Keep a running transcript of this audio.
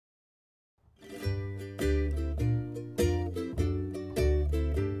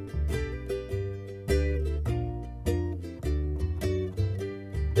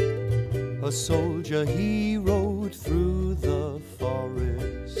a soldier, he rode through the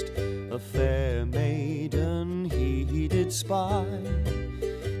forest. A fair maiden he did spy.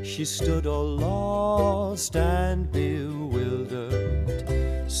 She stood all lost and bewildered.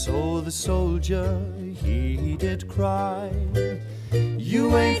 So the soldier, he did cry,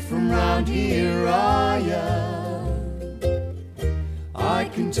 "You ain't from round here, are ya? I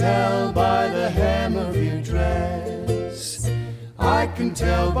can tell by the hem of your dress. I can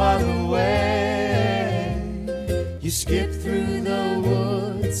tell by the way you skip through the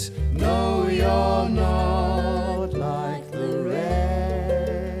woods. No, you're not like the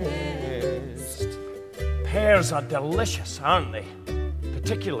rest." Pears are delicious, aren't they?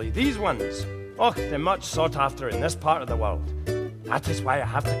 Particularly these ones. Oh, they're much sought after in this part of the world. That is why I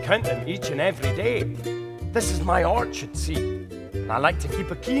have to count them each and every day. This is my orchard, see? And I like to keep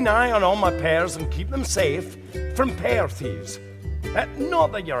a keen eye on all my pears and keep them safe from pear thieves.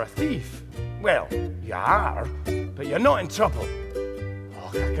 Not that you're a thief. Well, you are, but you're not in trouble. Oh,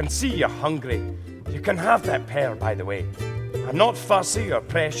 I can see you're hungry. You can have that pear, by the way. I'm not fussy or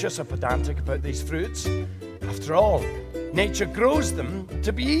precious or pedantic about these fruits. After all, nature grows them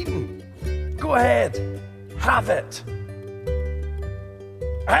to be eaten. Go ahead, have it.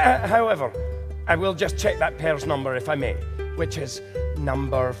 However, I will just check that pear's number if I may, which is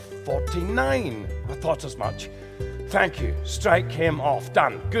number 49. I thought as much. Thank you. Strike him off.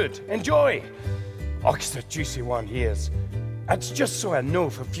 Done. Good. Enjoy. Oh, it's a juicy one he is. It's just so I know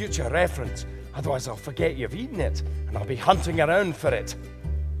for future reference. Otherwise I'll forget you've eaten it and I'll be hunting around for it.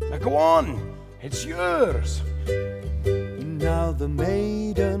 Now go on. It's yours. Now the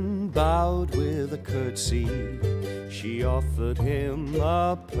maiden bowed with a curtsy. She offered him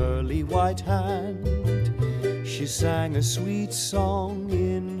a pearly white hand. She sang a sweet song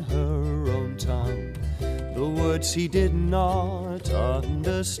in her own tongue. The words he did not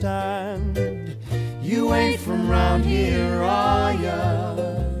understand. "You ain't from round here, are ya?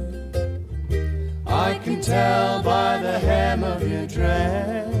 I can tell by the hem of your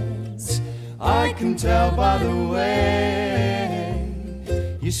dress. I can tell by the way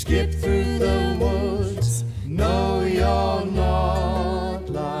you skip through the woods. No, you're not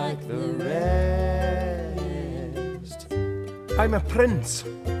like the rest." I'm a prince.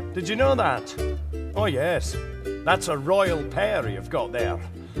 Did you know that? Oh yes, that's a royal pear you've got there.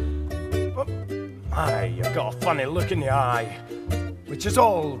 Oh, my, you've got a funny look in the eye, which is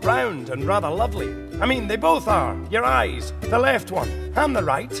all round and rather lovely. I mean, they both are. Your eyes, the left one and the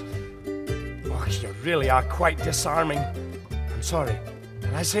right. Oh, you really are quite disarming. I'm sorry,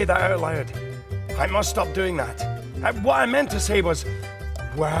 did I say that out loud? I must stop doing that. What I meant to say was,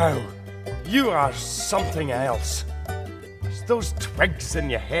 wow, you are something else. It's those twigs in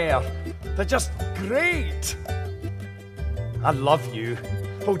your hair, they're just great. I love you.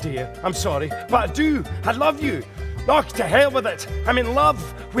 Oh dear, I'm sorry, but I do. I love you. Oh, to hell with it. I'm in love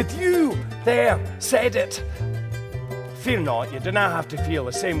with you. There, said it. Fear not, you do not have to feel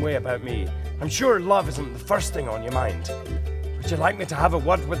the same way about me. I'm sure love isn't the first thing on your mind. Would you like me to have a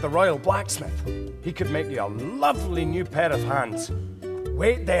word with the royal blacksmith? He could make you a lovely new pair of hands.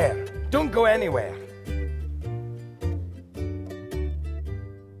 Wait there. Don't go anywhere.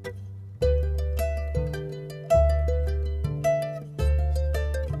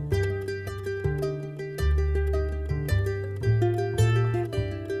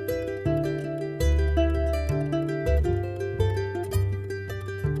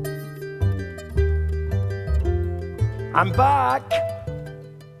 I'm back.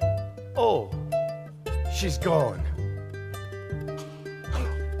 Oh, she's gone.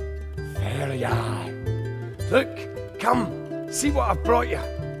 There you are. Look, come, see what I've brought you.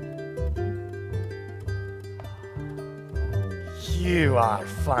 You are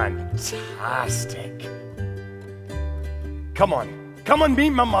fantastic. Come on,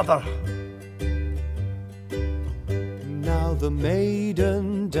 meet my mother. Now the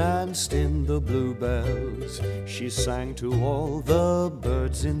maiden danced in the bluebells. She sang to all the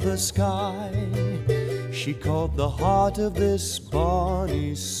birds in the sky. She caught the heart of this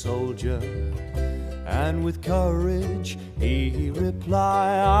bonny soldier, and with courage he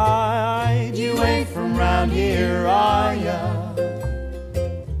replied, "You ain't from round here, are ya?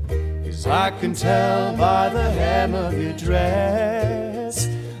 'Cause I can tell by the hem of your dress.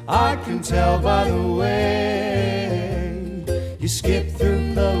 I can tell by the way you skip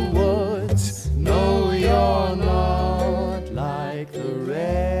through the woods. No, you're not like the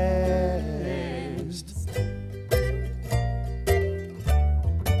rest."